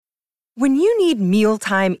When you need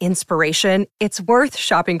mealtime inspiration, it's worth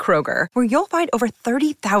shopping Kroger, where you'll find over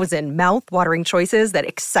 30,000 mouth-watering choices that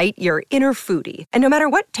excite your inner foodie. And no matter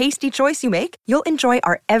what tasty choice you make, you'll enjoy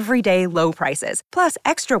our everyday low prices, plus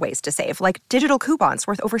extra ways to save, like digital coupons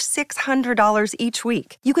worth over $600 each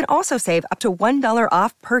week. You can also save up to $1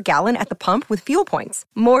 off per gallon at the pump with fuel points.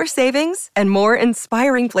 More savings and more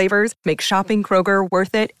inspiring flavors make shopping Kroger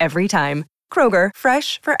worth it every time. Kroger,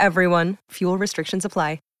 fresh for everyone. Fuel restrictions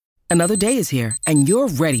apply. Another day is here, and you're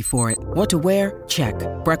ready for it. What to wear? Check.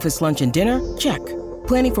 Breakfast, lunch, and dinner? Check.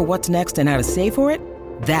 Planning for what's next and how to save for it?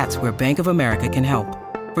 That's where Bank of America can help.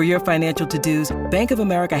 For your financial to-dos, Bank of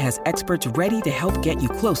America has experts ready to help get you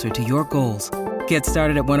closer to your goals. Get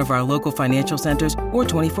started at one of our local financial centers or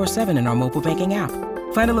 24/7 in our mobile banking app.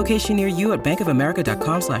 Find a location near you at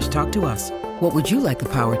bankofamerica.com/talktous. What would you like the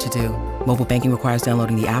power to do? Mobile banking requires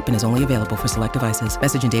downloading the app and is only available for select devices.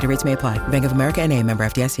 Message and data rates may apply. Bank of America N.A., member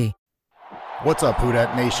FDIC. What's up, Who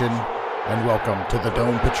Dat Nation, and welcome to the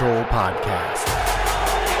Dome Patrol podcast.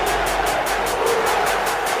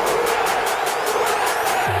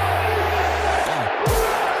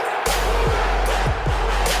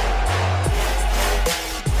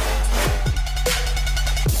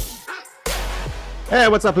 Hey,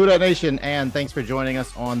 what's up, Who Dat Nation, and thanks for joining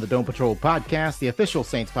us on the Dome Patrol podcast, the official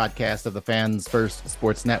Saints podcast of the Fans First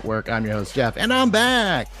Sports Network. I'm your host, Jeff, and I'm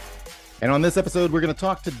back. And on this episode, we're going to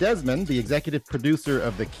talk to Desmond, the executive producer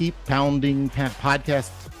of the Keep Pounding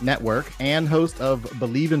Podcast Network and host of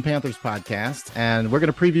Believe in Panthers podcast. And we're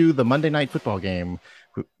going to preview the Monday Night Football game,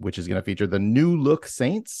 which is going to feature the new look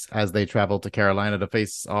Saints as they travel to Carolina to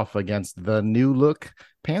face off against the new look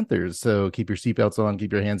Panthers. So keep your seatbelts on,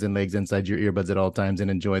 keep your hands and legs inside your earbuds at all times,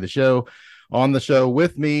 and enjoy the show. On the show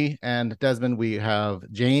with me and Desmond, we have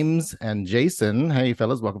James and Jason. Hey,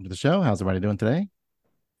 fellas, welcome to the show. How's everybody doing today?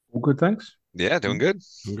 All good, thanks. Yeah, doing good.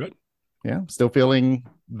 I'm good. Yeah, still feeling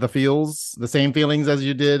the same feelings as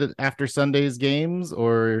you did after Sunday's games,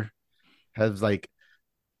 or has like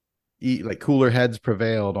cooler heads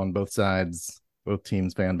prevailed on both sides, both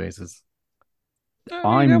teams' fan bases?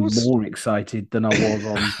 I'm more excited than I was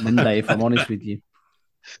on Monday, if I'm honest with you.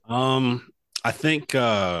 I think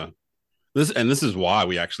this is why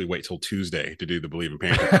we actually wait till Tuesday to do the Believe in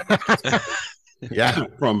Panthers. Yeah,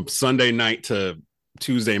 from Sunday night to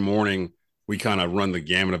Tuesday morning, we kind of run the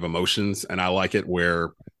gamut of emotions, and I like it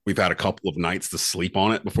where we've had a couple of nights to sleep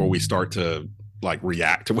on it before we start to like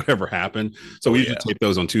react to whatever happened. So we usually tape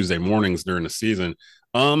those on Tuesday mornings during the season.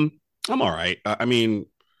 I'm all right. I mean,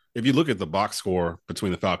 if you look at the box score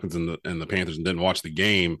between the Falcons and the Panthers and didn't watch the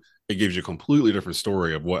game, it gives you a completely different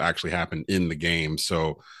story of what actually happened in the game.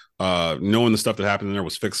 So knowing the stuff that happened in there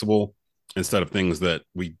was fixable instead of things that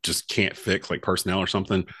we just can't fix, like personnel or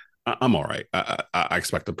something, I'm all right. I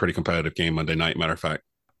expect a pretty competitive game Monday night, matter of fact.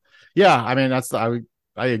 Yeah, I mean,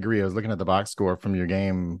 I agree. I was looking at the box score from your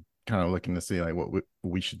game, kind of looking to see like what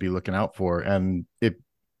we should be looking out for. And if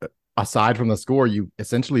aside from the score, you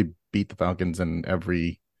essentially beat the Falcons in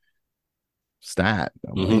every stat.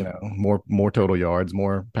 Mm-hmm. You know, more total yards,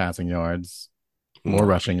 more passing yards, more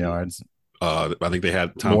rushing yards. I think they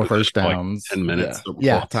had time more first downs, like 10 minutes.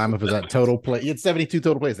 Yeah, time of that total play. You had 72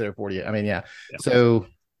 total plays there, 48. I mean, yeah. So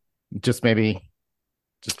just maybe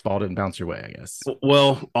fall didn't bounce your way, I guess.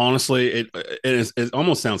 Well, honestly, it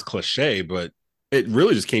almost sounds cliche, but it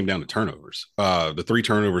really just came down to turnovers. The 3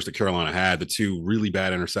 turnovers that Carolina had, the 2 really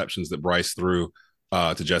bad interceptions that Bryce threw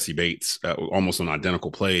to Jesse Bates, almost on identical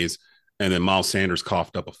plays. And then Miles Sanders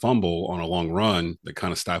coughed up a fumble on a long run that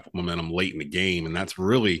kind of stifled momentum late in the game. And that's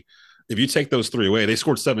really, if you take those 3 away, they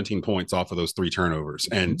scored 17 points off of those 3 turnovers.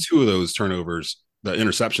 And 2 of those turnovers, the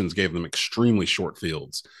interceptions gave them extremely short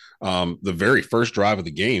fields. The very first drive of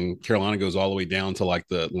the game, Carolina goes all the way down to like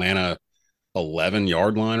the Atlanta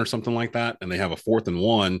 11-yard line or something like that. And they have a 4th and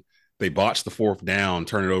 1. They botched the 4th down,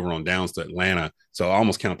 turn it over on downs to Atlanta. So I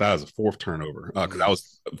almost count that as a 4th turnover because that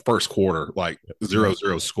was first quarter, like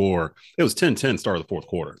 0-0 score. It was 10-10 start of the 4th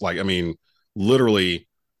quarter. Like, I mean, literally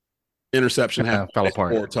interception fell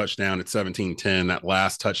apart. 4 touchdown at 17-10. That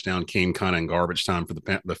last touchdown came kind of in garbage time for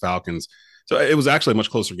the Falcons. So it was actually a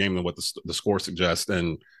much closer game than what the score suggests.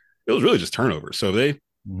 And it was really just turnovers. So they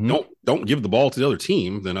don't give the ball to the other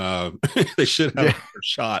team, then they should have a better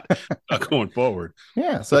shot going forward.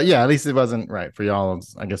 Yeah. So yeah, at least it wasn't right for y'all.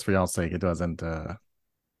 I guess for y'all's sake, it wasn't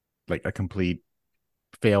like a complete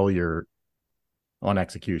failure on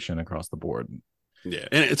execution across the board. Yeah,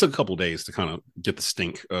 and it took a couple of days to kind of get the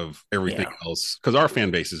stink of everything else because our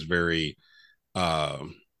fan base is very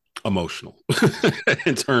emotional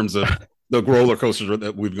in terms of the roller coasters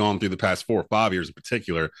that we've gone through the past 4 or 5 years in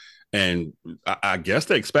particular. And I guess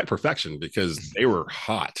they expect perfection because they were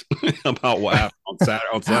hot about what happened on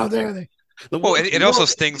Saturday. How dare they? Well, it also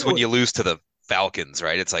stings when you lose to the Falcons,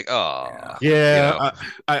 right? It's like, oh, yeah.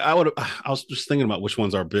 I was just thinking about which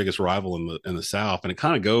one's our biggest rival in the South, and it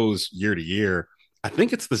kind of goes year to year. I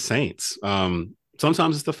think it's the Saints.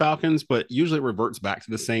 Sometimes it's the Falcons, but usually it reverts back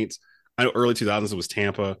to the Saints. I know early 2000s it was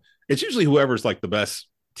Tampa. It's usually whoever's like the best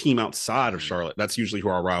team outside of Charlotte. That's usually who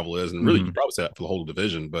our rival is, and really you probably say that for the whole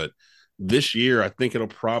division. But this year, I think it'll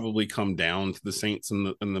probably come down to the Saints and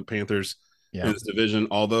the Panthers in this division.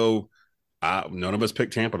 Although none of us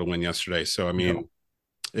picked Tampa to win yesterday, so I mean,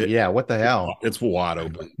 what the hell? It's wide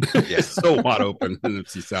open. It's so wide open in the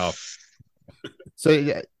NFC South.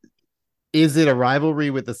 So, is it a rivalry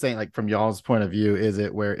with the Saints? Like from y'all's point of view, is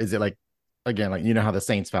it like, again, like, you know how the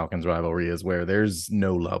Saints Falcons rivalry is, where there's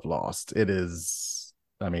no love lost. It is,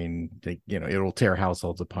 I mean, it'll tear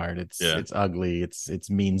households apart. It's ugly. It's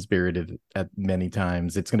mean spirited at many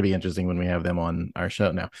times. It's going to be interesting when we have them on our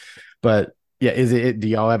show now. But yeah, do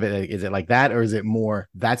y'all have it? Is it like that, or is it more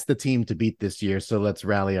that's the team to beat this year, so let's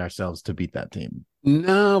rally ourselves to beat that team?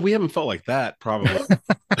 No, we haven't felt like that. Probably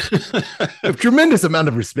a tremendous amount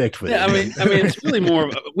of respect for that. them. I mean, it's really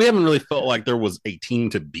more. We haven't really felt like there was a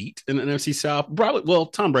team to beat in the NFC South. Probably, well,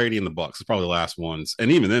 Tom Brady and the Bucs is probably the last ones,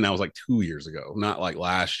 and even then, that was like 2 years ago, not like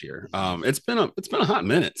last year. It's been a hot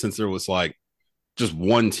minute since there was like just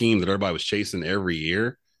one team that everybody was chasing every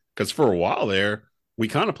year. Because for a while there, we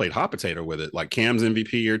kind of played hot potato with it. Like Cam's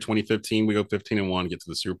MVP year 2015, we go 15-1, get to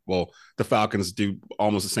the Super Bowl. The Falcons do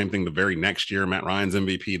almost the same thing the very next year. Matt Ryan's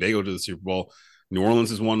MVP, they go to the Super Bowl. New Orleans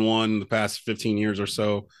has won one the past 15 years or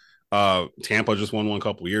so. Tampa just won one a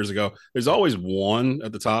couple years ago. There's always one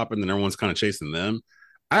at the top, and then everyone's kind of chasing them.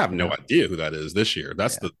 I have no idea who that is this year.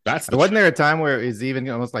 Wasn't there a time where it was even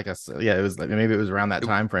almost like it was like, maybe it was around that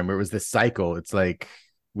time frame where it was this cycle. It's like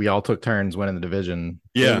we all took turns winning the division.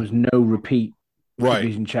 There was no repeat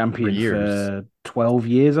division champion for 12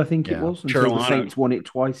 years, I think it was. Until Carolina, the Saints won it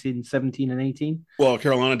twice in 17 and 18. Well,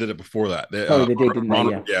 Carolina did it before that. They did, didn't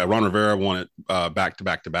they? Yeah, Ron Rivera won it back to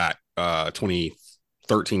back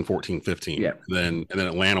 2013, 14, 15. Yeah. And then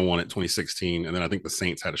Atlanta won it 2016. And then I think the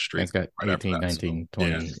Saints had a streak. Saints got 18, 19,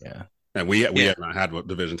 20. Yeah. And we have not had a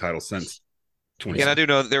division title since 2016. And I do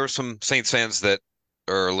know there were some Saints fans that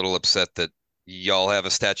are a little upset that y'all have a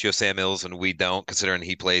statue of Sam Mills and we don't, considering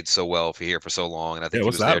he played so well for so long, and I think he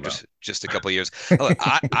was there just a couple of years. Look,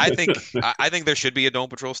 I think there should be a Dome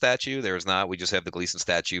Patrol statue. There is not. We just have the Gleason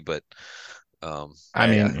statue, but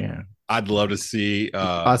I'd love to see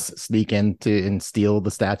us sneak into and steal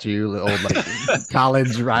the statue, the old like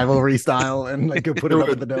college rivalry style, and like put it up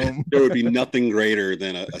at the Dome. There would be nothing greater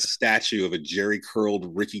than a statue of a Jerry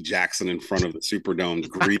curled Ricky Jackson in front of the Superdome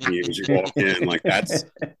greeting you as you walk in. Like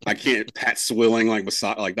I can't Pat Swilling like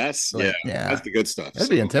beside like that's that's the good stuff. That'd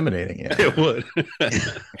be intimidating. Yeah, it would.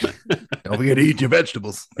 Don't forget to eat your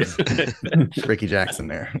vegetables. Ricky Jackson.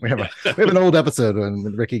 There, we have an old episode when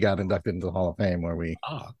Ricky got inducted into the Hall of Fame where we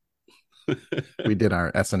did our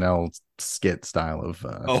SNL skit style of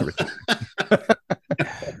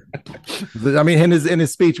I mean, in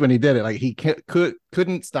his speech when he did it, like he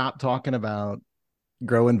couldn't stop talking about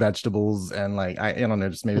growing vegetables and like I don't know,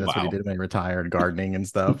 just maybe that's what he did when he retired, gardening and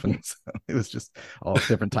stuff. And so it was just all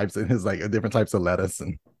different types of different types of lettuce.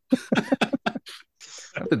 And I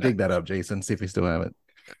have to dig that up, Jason, see if we still have it.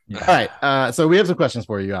 All right. So we have some questions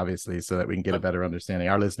for you, obviously, so that we can get a better understanding.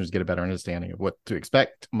 Our listeners get a better understanding of what to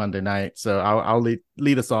expect Monday night. So I'll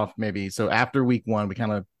lead us off maybe. So after week one, we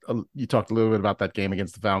kind of, you talked a little bit about that game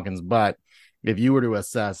against the Falcons, but if you were to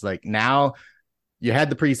assess, like now you had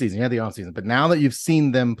the preseason, you had the offseason, but now that you've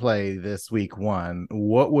seen them play this week one,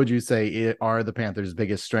 what would you say are the Panthers'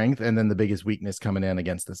 biggest strength and then the biggest weakness coming in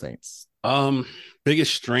against the Saints?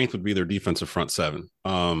 Biggest strength would be their defensive front seven.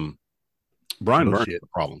 Brian Burns is a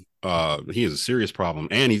problem. He is a serious problem,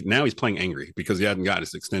 and he's playing angry because he hadn't gotten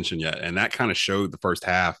his extension yet, and that kind of showed the first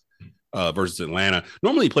half versus Atlanta.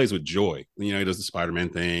 Normally, he plays with joy. You know, he does the Spider-Man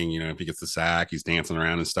thing. You know, if he gets the sack, he's dancing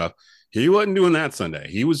around and stuff. He wasn't doing that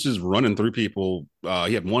Sunday. He was just running through people.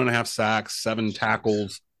 He had 1.5 sacks, 7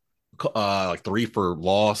 tackles, like 3 for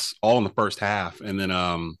loss, all in the first half, and then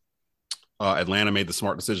Atlanta made the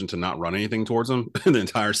smart decision to not run anything towards him in the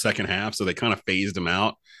entire second half, so they kind of phased him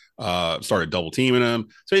out. Started double teaming him.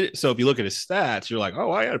 So if you look at his stats, you're like,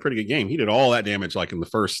 oh, I had a pretty good game. He did all that damage like in the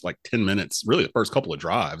first 10 minutes, really the first couple of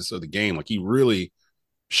drives of the game. Like he really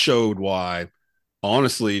showed why,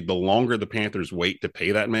 honestly, the longer the Panthers wait to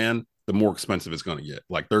pay that man, the more expensive it's going to get.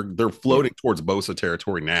 Like they're floating towards Bosa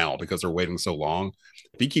territory now because they're waiting so long.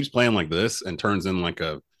 If he keeps playing like this and turns in like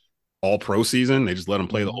a all pro season. They just let him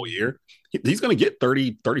play the whole year. He's going to get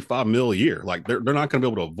 30, 35 mil a year. Like they're not going to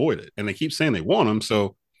be able to avoid it. And they keep saying they want him.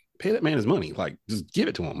 So pay that man his money. Like just give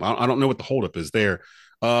it to him. I don't know what the holdup is there.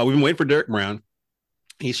 We've been waiting for Derek Brown.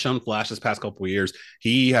 He's shown flash this past couple of years.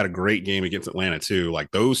 He had a great game against Atlanta too.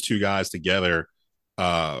 Like those two guys together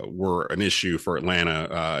were an issue for Atlanta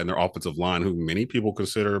and their offensive line, who many people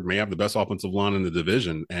consider may have the best offensive line in the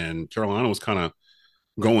division. And Carolina was kind of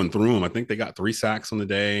going through them. I think they got 3 sacks on the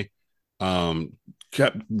day.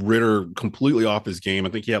 Kept Ritter completely off his game. I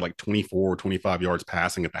think he had like 24 or 25 yards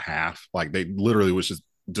passing at the half. Like they literally was just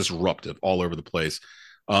disruptive all over the place.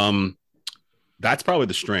 That's probably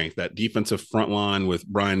the strength, that defensive front line with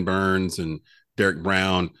Brian Burns and Derek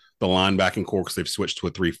Brown, the linebacking core, because they've switched to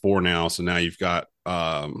a 3-4 now. So now you've got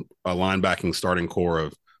a linebacking starting core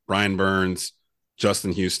of Brian Burns,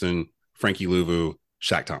 Justin Houston, Frankie Louvu,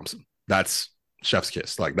 Shaq Thompson. That's chef's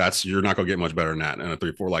kiss. Like you're not going to get much better than that in a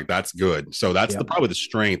 3-4. Like that's good. So that's probably the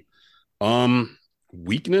strength.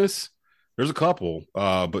 Weakness, there's a couple,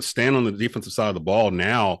 but stand on the defensive side of the ball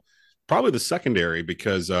now. Probably the secondary,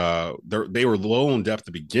 because they were low on depth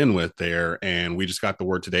to begin with there, and we just got the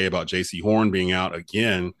word today about J.C. Horn being out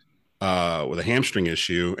again with a hamstring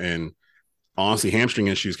issue. And honestly, hamstring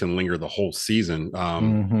issues can linger the whole season.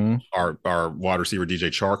 Our wide receiver DJ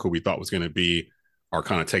Chark, who we thought was going to be our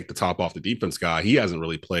kind of take the top off the defense guy, he hasn't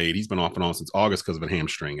really played. He's been off and on since August because of a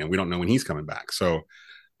hamstring, and we don't know when he's coming back. So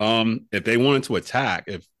if they wanted to attack,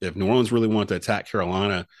 if New Orleans really wanted to attack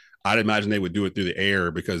Carolina, I'd imagine they would do it through the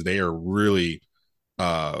air, because they are really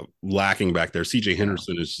lacking back there. CJ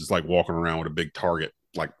Henderson is just like walking around with a big target,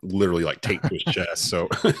 like literally like taped to his chest. So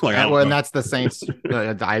like, and that's the Saints.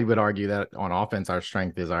 I would argue that on offense, our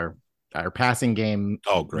strength is our passing game.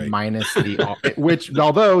 Oh, great. Minus which,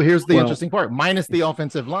 although here's the interesting part, minus the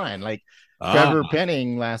offensive line. Like Trevor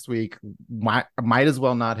Penning last week might as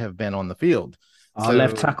well not have been on the field. Our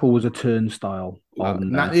left tackle was a turnstile.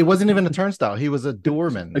 It wasn't even a turnstile. He was a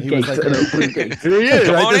doorman. He was like an open gate. Here he is.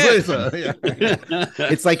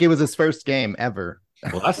 It's like it was his first game ever.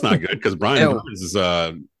 Well, that's not good, because Brian Burns is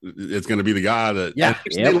it's going to be the guy that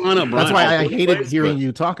they line up. That's why I hated hearing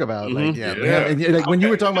you talk about when you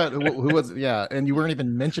were talking about who was and you weren't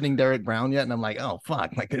even mentioning Derek Brown yet, and I'm like, oh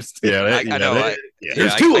fuck, like there's I know.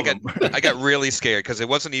 There's two of them. I got really scared, because it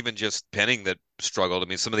wasn't even just Penning that struggled. I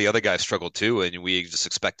mean, some of the other guys struggled too, and we just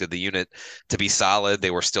expected the unit to be solid. They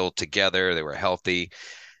were still together. They were healthy.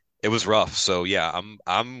 It was rough. So yeah,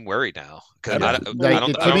 I'm worried now.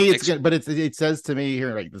 It says to me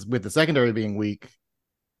here, like with the secondary being weak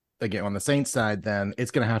again on the Saints side, then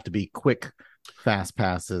it's going to have to be quick, fast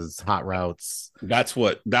passes, hot routes.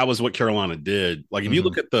 That was what Carolina did. Like if you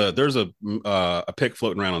look at there's a pic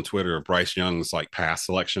floating around on Twitter of Bryce Young's like pass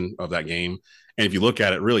selection of that game, and if you look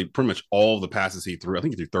at it, really pretty much all of the passes he threw, I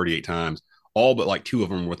think he threw 38 times. All but like 2 of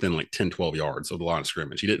them within like 10, 12 yards of the line of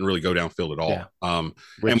scrimmage. He didn't really go downfield at all. Yeah. And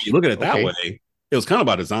when you look at it that way, it was kind of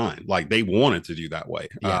by design. Like they wanted to do that way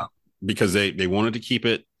because they wanted to keep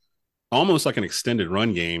it almost like an extended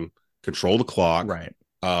run game, control the clock. Right.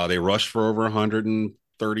 They rushed for over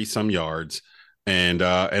 130 some yards, and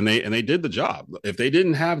they did the job. If they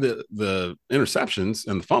didn't have the interceptions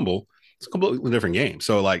and the fumble, it's a completely different game.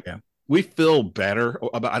 So we feel better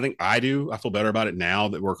about, I think I do. I feel better about it now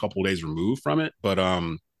that we're a couple of days removed from it. But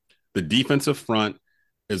the defensive front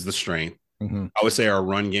is the strength. I would say our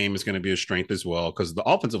run game is going to be a strength as well, because the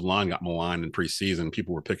offensive line got maligned in preseason.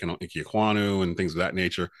 People were picking on Ike Ekwonu and things of that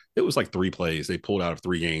nature. It was like 3 plays they pulled out of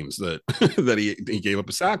 3 games that that he gave up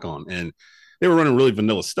a sack on, and they were running really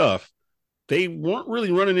vanilla stuff. They weren't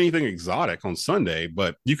really running anything exotic on Sunday,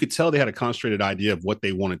 but you could tell they had a concentrated idea of what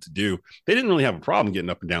they wanted to do. They didn't really have a problem getting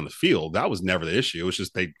up and down the field. That was never the issue. It was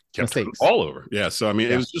just they kept all over. Yeah. So, I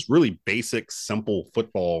mean, it was just really basic, simple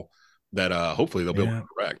football that hopefully they'll be able to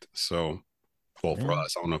correct. So, well, for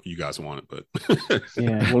us, I don't know if you guys want it, but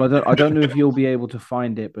well, I don't know if you'll be able to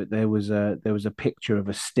find it, but there was a picture of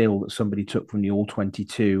a still that somebody took from the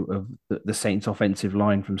All-22 of the Saints offensive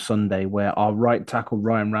line from Sunday, where our right tackle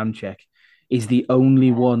Ryan Ramczyk is the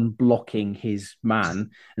only one blocking his man,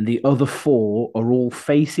 and the other 4 are all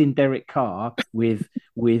facing Derek Carr with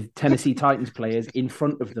Tennessee Titans players in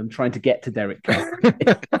front of them trying to get to Derek Carr.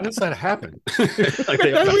 How does that happen?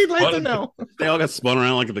 We'd like to know. They all got spun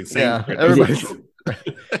around like the same. Yeah, everybody's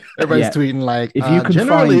tweeting like, if you can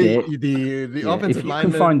find it, the offensive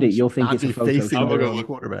line can find it, you'll think it's a photo. Facing the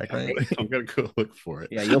quarterback, right? I'm gonna go look for it.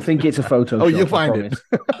 Yeah, you'll think it's a photo. Oh, you'll find it.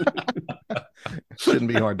 Shouldn't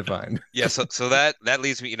be hard to find. Yeah, so that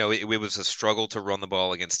leads me, it was a struggle to run the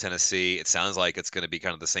ball against Tennessee. It sounds like it's going to be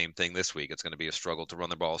kind of the same thing this week. It's going to be a struggle to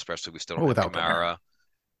run the ball, especially we still don't have Kamara.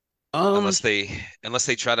 Unless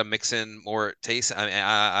they try to mix in more Taysom. I mean,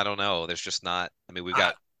 I don't know. There's just not. I mean, we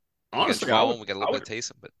got honestly, Joel, we got a little bit of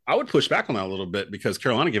Taysom, but I would push back on that a little bit because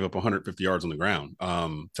Carolina gave up 150 yards on the ground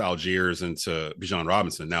to Algiers and to Bijan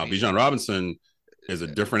Robinson. Now, Bijan Robinson is a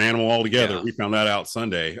different animal altogether. Yeah. We found that out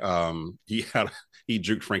Sunday. He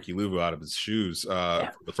juked Frankie Louvu out of his shoes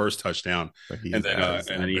for the first touchdown, and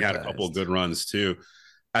then he had a couple of good runs too.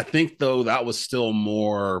 I think though that was still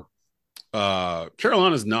more.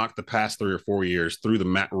 Carolina's knocked the past 3 or 4 years through the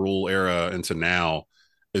Matt Rule era into now.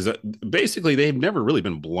 Is that basically they've never really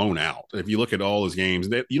been blown out. If you look at all those games,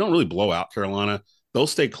 you don't really blow out Carolina. They'll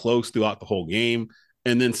stay close throughout the whole game.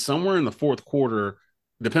 And then somewhere in the fourth quarter,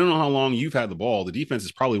 depending on how long you've had the ball, the defense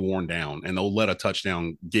is probably worn down and they'll let a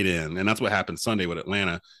touchdown get in. And that's what happened Sunday with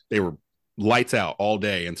Atlanta. They were lights out all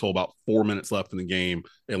day until about 4 minutes left in the game.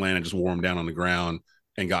 Atlanta just wore them down on the ground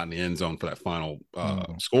and got in the end zone for that final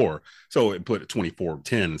score. So it put it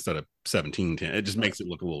 24-10 instead of 17-10. It just makes it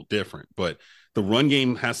look a little different. But the run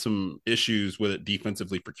game has some issues with it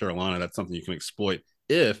defensively for Carolina. That's something you can exploit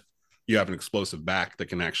if you have an explosive back that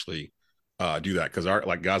can actually do that. Because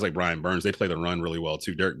like guys like Brian Burns, they play the run really well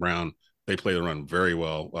too. Derek Brown, they play the run very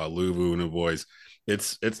well. Louvu and the boys.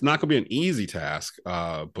 It's not going to be an easy task,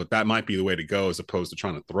 but that might be the way to go as opposed to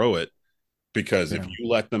trying to throw it. Because if you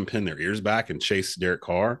let them pin their ears back and chase Derek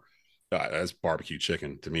Carr, that's barbecue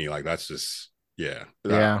chicken to me. Like that's just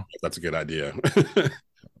that's a good idea.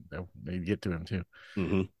 They get to him too.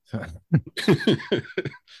 Mm-hmm.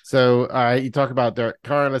 So, all right, you talk about Derek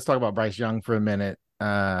Carr. Let's talk about Bryce Young for a minute.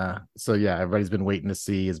 So yeah, everybody's been waiting to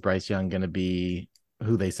see, is Bryce Young going to be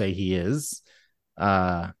who they say he is?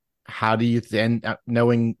 How do you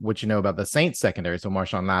knowing what you know about the Saints secondary? So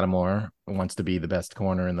Marshawn Lattimore wants to be the best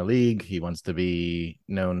corner in the league. He wants to be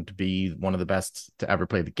known to be one of the best to ever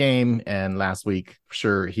play the game. And last week,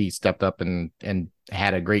 sure, he stepped up and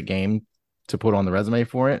had a great game to put on the resume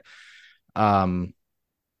for it.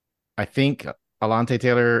 I think Alontae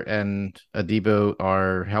Taylor and Adebo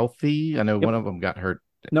are healthy. I know one of them got hurt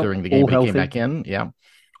during the game, but he came back in. Yeah.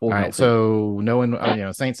 All right. So knowing,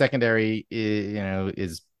 Saints secondary,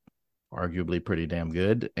 is arguably pretty damn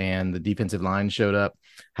good, and the defensive line showed up.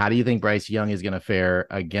 How do you think Bryce Young is going to fare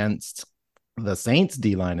against the Saints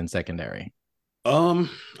D line and secondary? I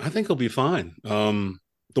think he'll be fine.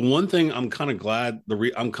 The one thing I'm kind of glad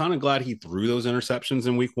he threw those interceptions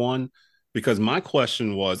in week 1, because my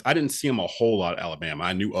question was, I didn't see him a whole lot at Alabama.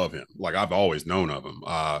 I knew of him, like I've always known of him,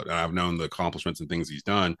 and I've known the accomplishments and things he's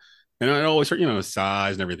done, and I always heard his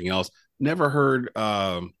size and everything else. Never heard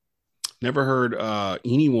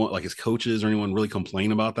anyone, like his coaches or anyone, really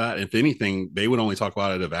complain about that. If anything, they would only talk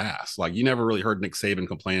about it of ass. Like you never really heard Nick Saban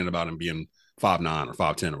complaining about him being 5'9" or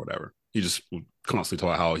 5'10" or whatever. He just would constantly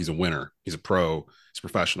talk about how he's a winner, he's a pro, he's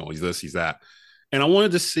professional, he's this, he's that. And I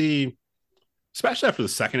wanted to see, especially after the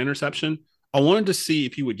second interception, I wanted to see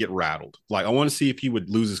if he would get rattled. Like I want to see if he would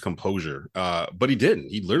lose his composure. But he didn't.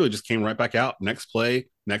 He literally just came right back out. Next play,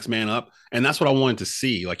 next man up. And that's what I wanted to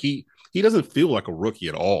see. Like he doesn't feel like a rookie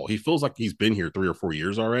at all. He feels like he's been here 3 or 4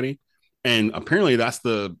 years already. And apparently that's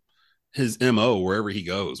his MO wherever he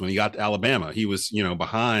goes. When he got to Alabama, he was,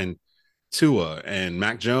 behind Tua and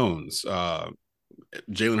Mac Jones.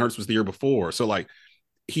 Jalen Hurts was the year before. So like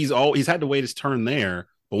he's had to wait his turn there.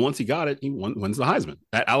 But once he got it, he wins the Heisman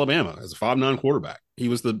at Alabama as a 5'9" quarterback. He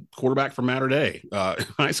was the quarterback for Mater Dei in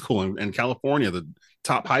high school in California, the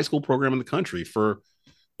top high school program in the country for,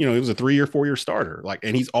 he was a 3 or 4 year starter. Like,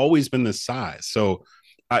 and he's always been this size. So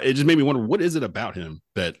it just made me wonder, what is it about him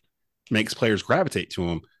that makes players gravitate to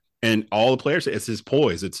him? And all the players, it's his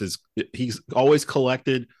poise. He's always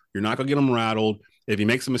collected. You're not going to get him rattled. If he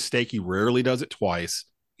makes a mistake, he rarely does it twice.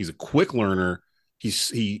 He's a quick learner.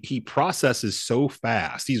 He processes so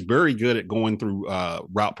fast. He's very good at going through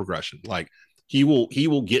route progression. Like he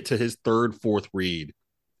will get to his third, fourth read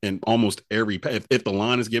in almost every if the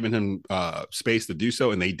line is giving him space to do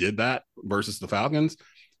so, and they did that versus the Falcons,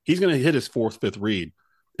 he's going to hit his fourth, fifth read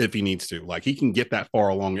if he needs to. Like he can get that far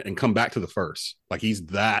along and come back to the first. Like he's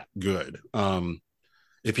that good.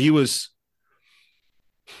 If he was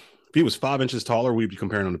 5 inches taller, we'd be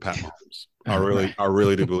comparing him to Pat Mahomes. I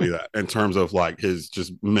really do believe that in terms of like his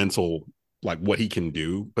just mental, like what he can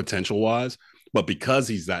do potential wise. But because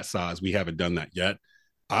he's that size, we haven't done that yet.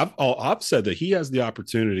 I've said that he has the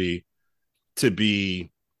opportunity to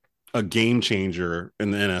be a game changer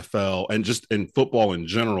in the NFL and just in football in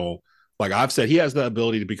general. Like I've said, he has the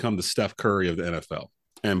ability to become the Steph Curry of the NFL.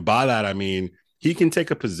 And by that, I mean, he can take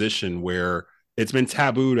a position where it's been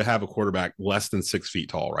taboo to have a quarterback less than 6 feet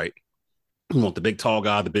tall, right? You want the big tall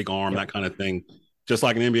guy, the big arm, that kind of thing. Just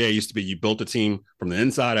like an NBA used to be, you built a team from the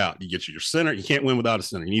inside out. You get your center. You can't win without a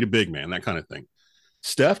center. You need a big man, that kind of thing.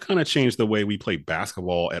 Steph kind of changed the way we play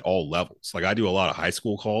basketball at all levels. Like I do a lot of high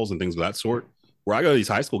school calls and things of that sort, where I go to these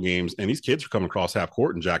high school games and these kids are coming across half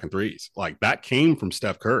court and jacking threes. Like that came from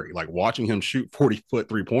Steph Curry. Like watching him shoot 40-foot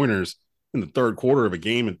 3-pointers in the third quarter of a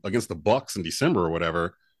game against the Bucks in December or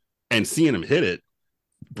whatever, and seeing him hit it.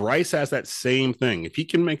 Bryce has that same thing. If he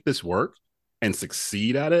can make this work and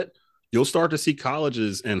succeed at it, you'll start to see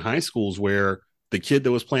colleges and high schools where the kid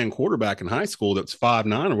that was playing quarterback in high school that's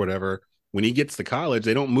 5'9" or whatever, when he gets to college,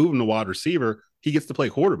 they don't move him to wide receiver. He gets to play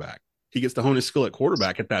quarterback. He gets to hone his skill at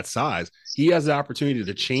quarterback at that size. He has the opportunity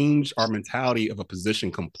to change our mentality of a position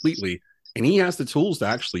completely, and he has the tools to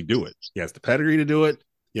actually do it. He has the pedigree to do it.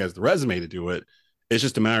 He has the resume to do it. It's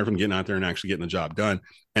just a matter of him getting out there and actually getting the job done.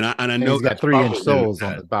 And I know he's got 3-inch soles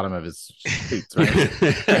on the bottom of his boots,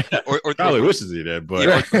 right? or probably wishes he did, but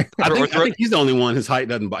I think he's the only one. His height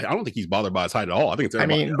doesn't. I don't think he's bothered by his height at all. I think it's. I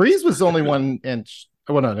mean, Breeze was only 1 inch.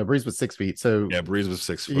 Well, no, Breeze was 6 feet. So yeah, Breeze was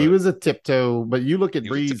 6 foot. He was a tiptoe, but you look at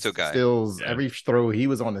Breeze stills. Yeah. Every throw, he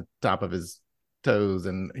was on the top of his toes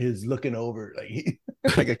and he's looking over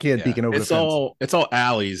like a kid peeking over. It's all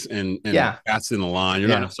alleys and that's in the line. You're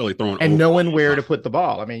not necessarily throwing and knowing where to put the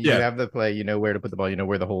ball. I mean, you have the play, you know where to put the ball, you know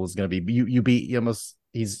where the hole is going to be.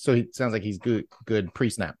 He sounds like he's good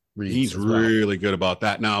pre-snap. He's really good about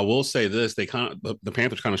that. Now I will say this: the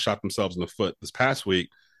Panthers kind of shot themselves in the foot this past week,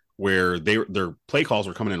 where their play calls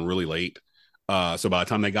were coming in really late. So by the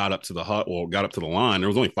time they got up to the line, there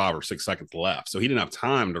was only 5 or 6 seconds left. So he didn't have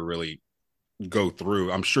time to really go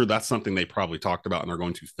through. I'm sure that's something they probably talked about and they're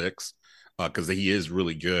going to fix because he is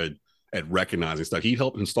really good at recognizing stuff. He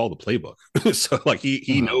helped install the playbook. So like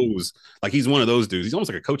he knows, like he's one of those dudes. He's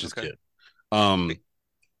almost like a coach's kid.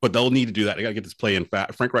 But they'll need to do that. They got to get this play in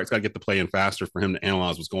fast. Frank Reich's got to get the play in faster for him to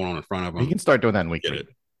analyze what's going on in front of him. He can start doing that in week 3.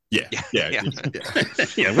 Yeah.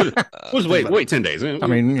 Wait 10 days. I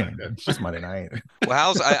mean, it's just Monday night.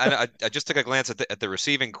 Well, I just took a glance at the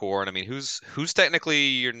receiving core, and I mean, who's technically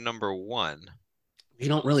your number one? You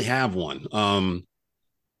don't really have one.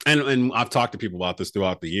 And I've talked to people about this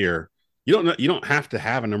throughout the year. You don't have to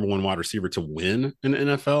have a number one wide receiver to win in the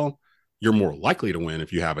NFL. You're more likely to win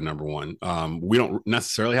if you have a number one. We don't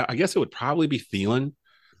necessarily have, I guess it would probably be Thielen.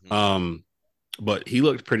 But he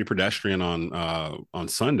looked pretty pedestrian on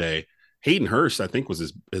Sunday. Hayden Hurst, I think,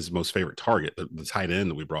 was his most favorite target, the tight end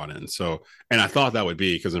that we brought in. So, and I thought that would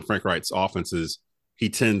be because in Frank Reich's offenses, he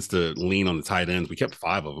tends to lean on the tight ends. We kept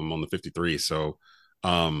 5 of them on the 53. So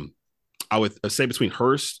I would say between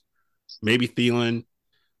Hurst, maybe Thielen,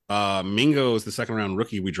 Mingo is the second round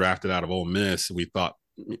rookie we drafted out of Ole Miss. We thought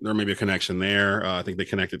there may be a connection there. I think they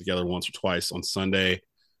connected together once or twice on Sunday.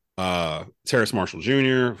 Terrace Marshall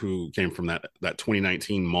Jr., who came from that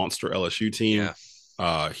 2019 monster LSU team.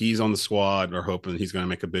 He's on the squad. We're hoping he's going to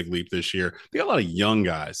make a big leap this year. They got a lot of young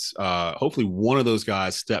guys. Hopefully one of those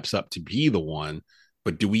guys steps up to be the one,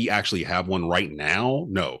 but do we actually have one right now?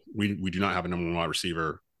 No, we do not have a number one wide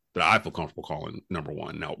receiver that I feel comfortable calling number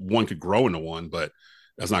one. Now, one could grow into one, but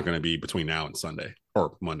that's not going to be between now and Sunday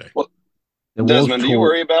or Monday. Well, Desmond, do you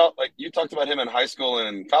worry about, like, you talked about him in high school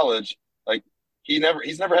and in college, like, he's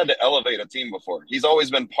never had to elevate a team before. He's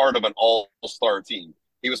always been part of an all-star team.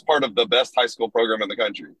 He was part of the best high school program in the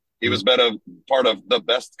country. He was part of the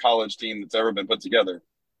best college team that's ever been put together.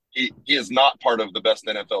 He is not part of the best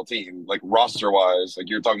NFL team, like roster-wise. Like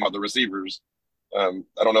you're talking about the receivers. I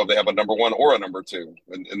don't know if they have a number one or a number two.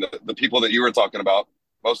 And the people that you were talking about,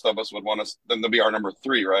 most of us would want them to be our number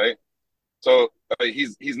 3, right? So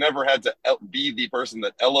he's never had to be the person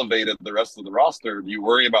that elevated the rest of the roster. Do you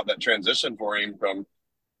worry about that transition for him from,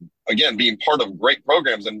 again, being part of great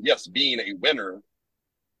programs and, yes, being a winner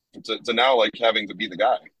to now, like, having to be the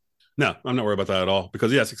guy? No, I'm not worried about that at all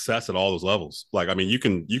because he has success at all those levels. Like, I mean, you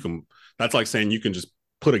can that's like saying you can just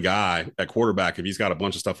put a guy at quarterback. If he's got a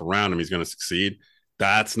bunch of stuff around him, he's going to succeed.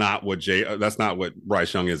 That's not what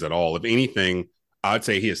Bryce Young is at all. If anything, I'd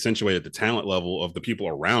say he accentuated the talent level of the people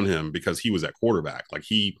around him because he was at quarterback. Like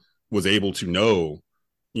he was able to know,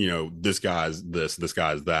 this guy's this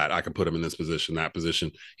guy's that. I can put him in this position, that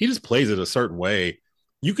position. He just plays it a certain way.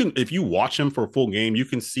 If you watch him for a full game, you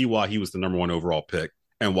can see why he was the number 1 overall pick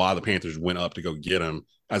and why the Panthers went up to go get him,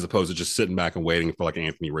 as opposed to just sitting back and waiting for like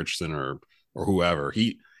Anthony Richardson or whoever.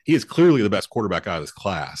 He is clearly the best quarterback out of this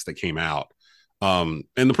class that came out. And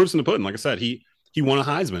the proof's in the pudding. Like I said, he won a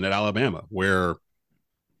Heisman at Alabama, where,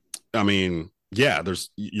 I mean, yeah,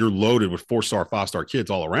 you're loaded with 4-star, 5-star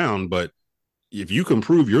kids all around, but if you can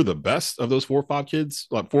prove you're the best of those 4 or 5 kids,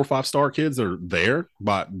 like 4 or 5-star kids that are there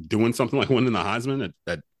by doing something like winning the Heisman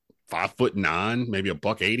at 5'9", maybe a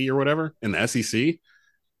 $180 or whatever in the SEC.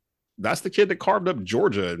 That's the kid that carved up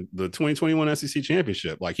Georgia in the 2021 SEC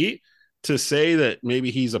championship. Like to say that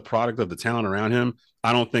maybe he's a product of the talent around him,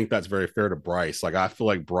 I don't think that's very fair to Bryce. Like I feel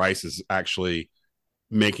like Bryce is actually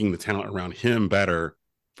making the talent around him better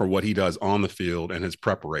for what he does on the field and his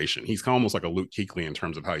preparation. He's almost like a Luke Kuechly in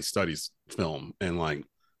terms of how he studies film and like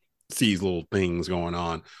sees little things going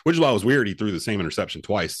on, which is why it was weird. He threw the same interception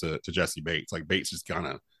twice to Jesse Bates. Like Bates just kind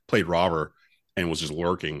of played robber and was just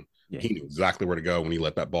lurking. Yeah. He knew exactly where to go when he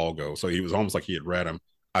let that ball go. So he was almost like he had read him.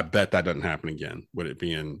 I bet that doesn't happen again with it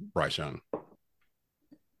being Bryce Young. All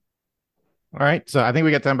right. So I think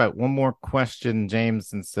we got time about one more question, James,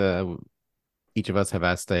 since each of us have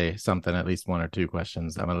asked something, at least one or two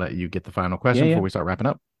questions. I'm going to let you get the final question before we start wrapping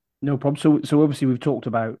up. No problem. So obviously we've talked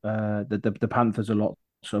about the Panthers a lot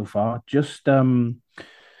so far. Just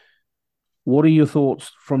what are your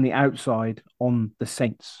thoughts from the outside on the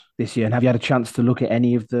Saints this year? And have you had a chance to look at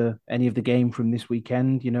any of the game from this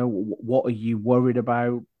weekend? You know, what are you worried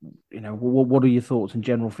about? You know, what are your thoughts and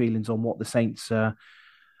general feelings on what the Saints, what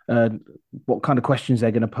kind of questions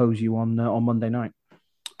they're going to pose you on Monday night?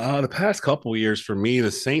 The past couple of years for me, the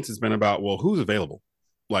Saints has been about, well, who's available?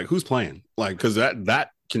 Like who's playing? Like, because that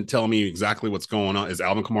can tell me exactly what's going on. Is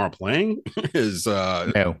Alvin Kamara playing?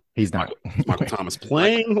 No, he's not. Michael Thomas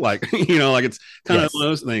playing? Like, you know, like it's kind of one of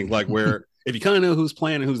those things like where if you kind of know who's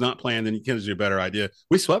playing and who's not playing, then you can do a better idea.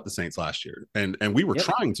 We swept the Saints last year and we were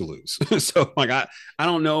trying to lose. So like I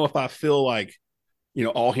don't know if I feel like, you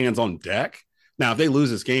know, all hands on deck. Now, if they lose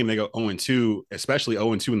this game, they go 0-2, especially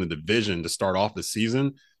 0-2 in the division to start off the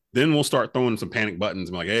season, then we'll start throwing some panic buttons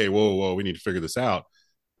and be like, hey, whoa, we need to figure this out.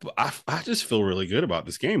 But I just feel really good about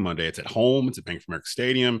this game Monday. It's at home. It's at Bank of America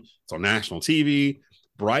Stadium. It's on national TV.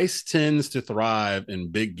 Bryce tends to thrive in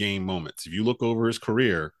big game moments. If you look over his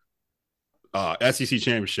career, SEC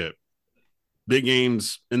championship, big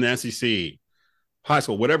games in the SEC, high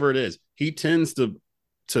school, whatever it is, he tends to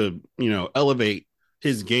you know, elevate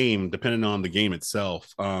his game depending on the game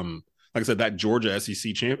itself. Like I said, that Georgia SEC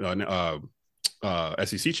SEC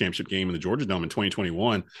championship game in the Georgia Dome in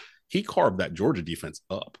 2021, he carved that Georgia defense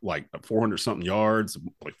up, like 400 something yards,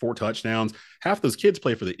 like 4 touchdowns. Half those kids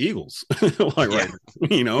play for the Eagles. Right,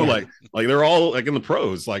 you know, like they're all like in the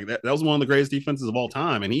pros. Like that was one of the greatest defenses of all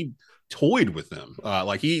time. And he toyed with them.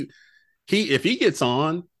 Like if he gets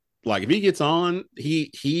on, he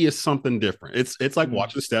is something different. It's like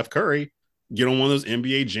watching Steph Curry get on one of those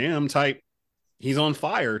NBA Jam type, he's on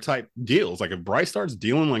fire type deals. Like if Bryce starts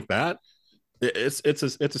dealing like that, it's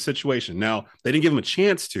a situation. Now they didn't give him a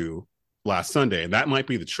chance to last Sunday, and that might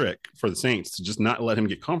be the trick for the Saints to just not let him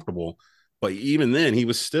get comfortable. But even then, he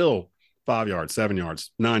was still 5 yards, 7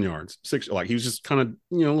 yards, 9 yards, 6. Like he was just kind of,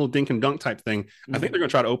 you know, a little dink and dunk type thing. I think they're going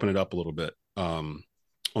to try to open it up a little bit on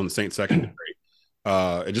the Saints secondary.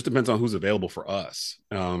 It just depends on who's available for us,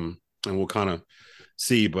 and we'll kind of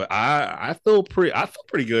see. But I feel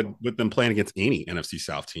pretty good with them playing against any NFC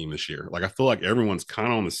South team this year. Like I feel like everyone's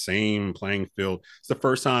kind of on the same playing field. It's the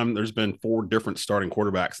first time there's been 4 different starting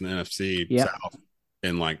quarterbacks in the NFC South,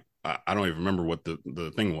 and like I don't even remember what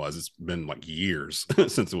the thing was. It's been like years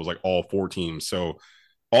since it was like all 4 teams. So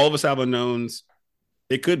all of us have unknowns.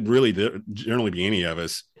 It could really generally be any of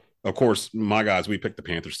us. Of course, my guys, we picked the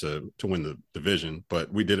Panthers to win the division,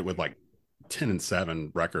 but we did it with like 10-7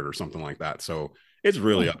 record or something like that. So it's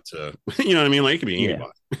really up to, you know what I mean? Like it could be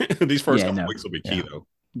anybody. These first couple weeks will be key though.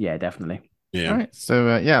 Yeah, definitely. Yeah. All right. So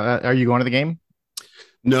are you going to the game?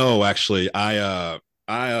 No, actually, I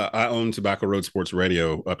own Tobacco Road Sports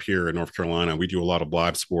Radio up here in North Carolina. We do a lot of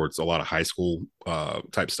live sports, a lot of high school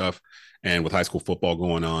type stuff, and with high school football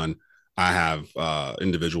going on, I have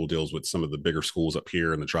individual deals with some of the bigger schools up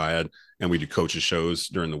here in the Triad, and we do coaches shows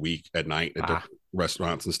during the week at night at different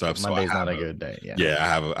restaurants and stuff. Monday's not a good day. Yeah, I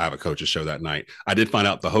have a coaches show that night. I did find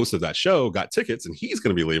out the host of that show got tickets, and he's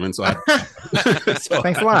going to be leaving. So,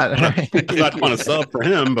 thanks a lot. I want to sub for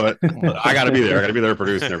him, but I got to be there. I got to be there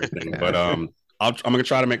producing everything. But I'm going to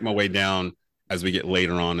try to make my way down as we get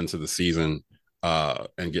later on into the season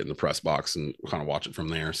and get in the press box and kind of watch it from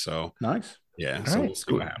there. So nice. Yeah. All so right, we'll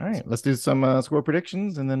see what happens. All right. Let's do some score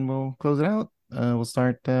predictions and then we'll close it out. We'll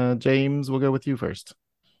start. James, we'll go with you first.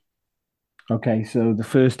 Okay. So the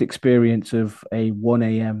first experience of a 1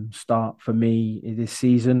 a.m. start for me this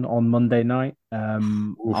season on Monday night.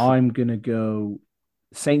 I'm going to go.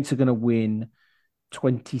 Saints are going to win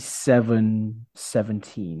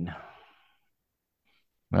 27-17.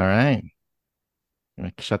 All right.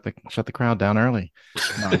 Shut the crowd down early.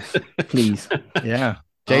 Nice. Please. Yeah.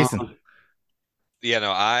 Jason. Yeah,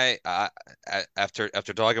 no, I after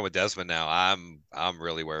talking with Desmond now, I'm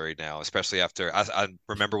really worried now, especially after I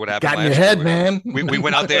remember what happened Got in last your head, year. man. We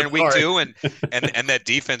went out there in week Sorry. 2 and that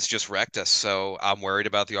defense just wrecked us. So I'm worried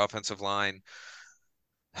about the offensive line.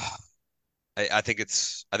 I think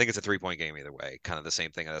it's a 3-point game either way. Kind of the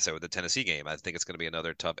same thing as I said with the Tennessee game. I think it's going to be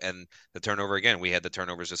another tough, and the turnover again. We had the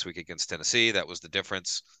turnovers this week against Tennessee. That was the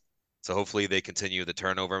difference. So hopefully they continue the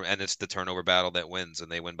turnover, and it's the turnover battle that wins,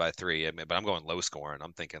 and they win by 3. I mean, but I'm going low scoring.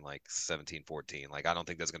 I'm thinking like 17-14. Like I don't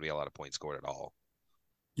think there's going to be a lot of points scored at all.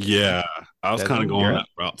 Yeah, I was kind of going that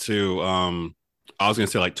route too. I was going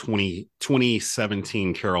to say like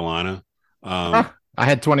 2017 Carolina. I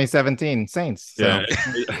had 2017 Saints. So. Yeah,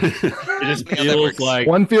 it just feels like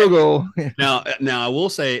one field goal. Now I will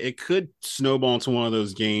say it could snowball into one of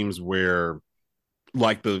those games where,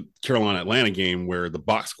 like the Carolina Atlanta game, where the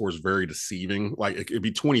box score is very deceiving. Like it'd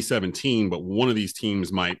be 2017, but one of these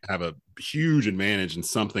teams might have a huge advantage in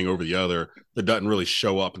something over the other that doesn't really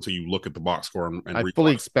show up until you look at the box score. And I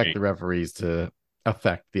fully expect the referees to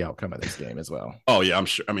affect the outcome of this game as well. Oh yeah, I'm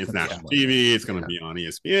sure. I mean, it's national TV. It's going to be on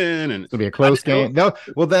ESPN, and it's going to be a close game. No,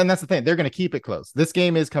 well then that's the thing. They're going to keep it close. This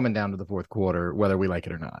game is coming down to the fourth quarter, whether we like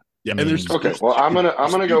it or not. Yeah, I mean, okay. Well, I'm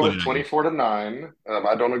gonna go with 24-9.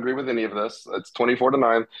 I don't agree with any of this. It's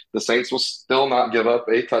 24-9. The Saints will still not give up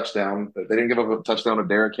a touchdown. They didn't give up a touchdown to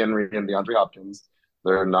Derrick Henry and DeAndre Hopkins.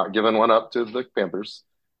 They're not giving one up to the Panthers.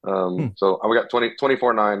 So we got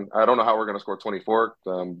 24-9. I don't know how we're going to score 24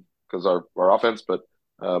 because our offense, but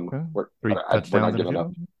we're not giving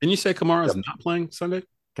up. Can you say Kamara's not playing Sunday?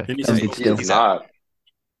 Okay. Can you say he's not?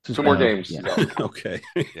 2 more games. Yeah. Okay.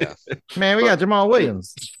 Yeah. Man, we got Jamal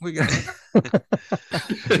Williams. We got.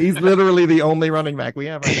 He's literally the only running back we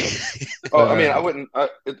have right now. I mean, I wouldn't.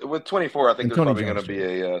 With 24, I think there's probably going to be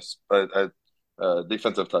a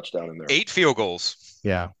defensive touchdown in there. 8 field goals.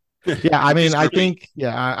 Yeah. Yeah. I mean, I think.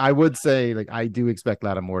 Yeah, I would say like I do expect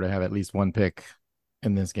Lattimore to have at least 1 pick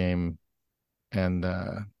in this game, and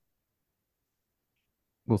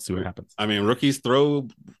we'll see what happens. I mean, rookies throw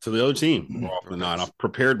to the other team more often than not. I've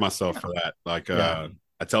prepared myself for that. Like, I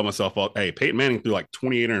tell myself, hey, Peyton Manning threw like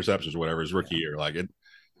 28 interceptions or whatever his rookie year. Like,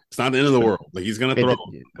 it's not the end of the world. Like, he's going to throw,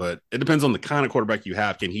 but it depends on the kind of quarterback you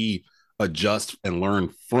have. Can he adjust and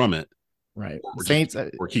learn from it? Right. Saints,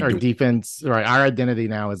 our defense, right. Our identity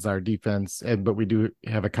now is our defense, but we do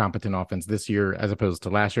have a competent offense this year as opposed to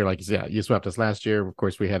last year. Like you said, you swept us last year. Of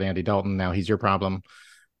course, we had Andy Dalton. Now he's your problem.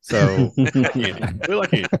 So we're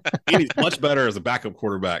lucky. He's much better as a backup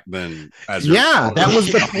quarterback than as that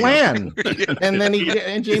was the plan. And then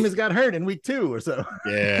Jameis got hurt in week 2 or so.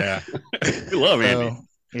 Yeah, we love Andy.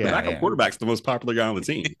 Yeah, the backup quarterback's the most popular guy on the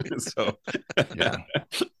team. So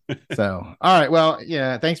So all right, well,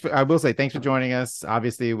 I will say thanks for joining us.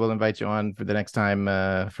 Obviously, we'll invite you on for the next time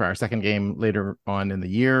for our second game later on in the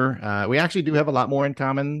year. We actually do have a lot more in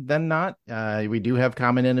common than not. We do have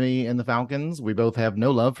common enemy in the Falcons. We both have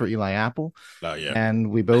no love for Eli Apple.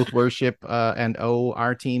 And we both worship and owe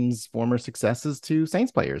our team's former successes to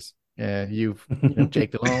Saints players. You've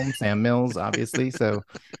Jake Delhomme, Sam Mills, obviously. So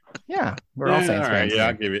we're all Saints fans. Yeah,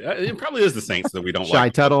 I'll give you. It probably is the Saints that we don't like. Shy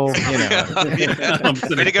Tuttle, Way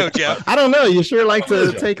to go, Jeff. I don't know. You sure like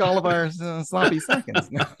to take all of our sloppy seconds.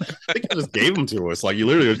 I think you just gave them to us. Like you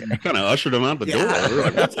literally kind of ushered them out the door. We're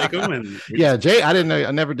like, we'll take them. And Jay. I didn't know.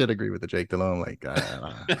 I never did agree with the Jake Delhomme. Like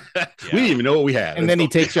we didn't even know what we had. And then he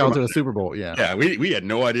takes y'all to a Super Bowl. Yeah. We had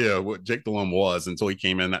no idea what Jake Delhomme was until he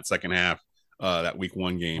came in that second half. That week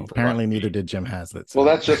 1 game. Apparently, neither did Jim Haslett. So. Well,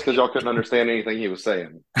 that's just because y'all couldn't understand anything he was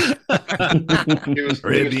saying. he was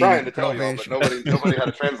trying to tell y'all, but nobody had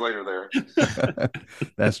a translator there.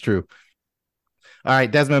 That's true. All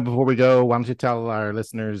right, Desmond, before we go, why don't you tell our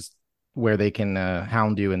listeners where they can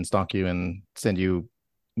hound you and stalk you and send you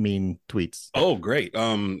mean tweets? Oh, great.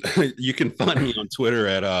 You can find me on Twitter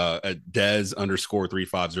at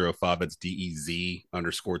Dez_3505. That's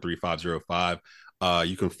DEZ_3505.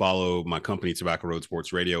 You can follow my company, Tobacco Road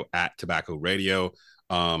Sports Radio, at Tobacco Radio.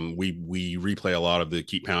 We replay a lot of the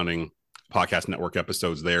Keep Pounding podcast network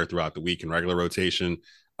episodes there throughout the week in regular rotation.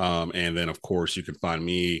 And then, of course, you can find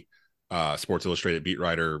me, Sports Illustrated beat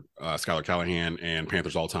writer Skylar Callahan, and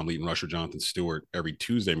Panthers all-time leading rusher Jonathan Stewart every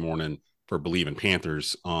Tuesday morning for Believe in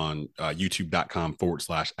Panthers on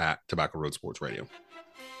youtube.com/at Tobacco Road Sports Radio.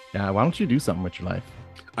 Yeah, why don't you do something with your life?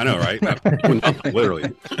 I know, right?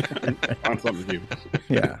 Literally. Find something to do.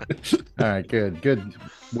 Yeah. All right, good.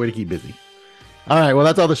 Way to keep busy. All right, well,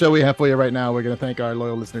 that's all the show we have for you right now. We're going to thank our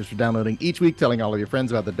loyal listeners for downloading each week, telling all of your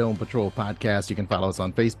friends about the Dome Patrol podcast. You can follow us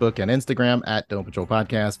on Facebook and Instagram at Dome Patrol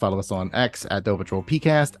Podcast. Follow us on X at Dome Patrol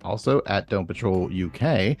PCast, also at Dome Patrol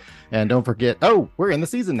UK. And don't forget, we're in the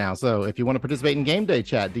season now. So if you want to participate in game day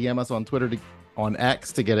chat, DM us on Twitter on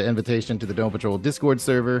X to get an invitation to the Dome Patrol Discord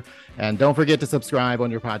server. And don't forget to subscribe on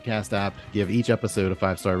your podcast app. Give each episode a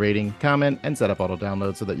 5-star rating, comment, and set up auto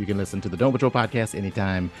download so that you can listen to the Dome Patrol podcast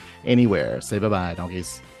anytime, anywhere. Say bye-bye,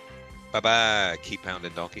 donkeys. Bye-bye. Keep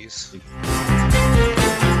pounding, donkeys.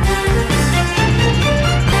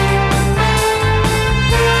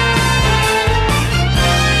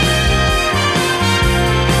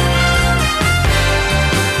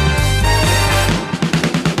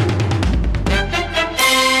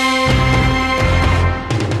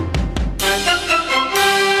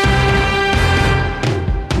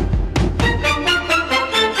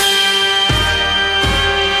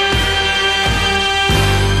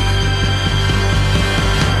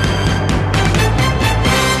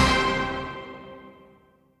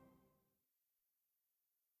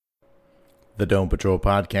 The Dome Patrol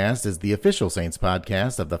podcast is the official Saints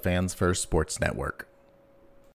podcast of the Fans First Sports Network.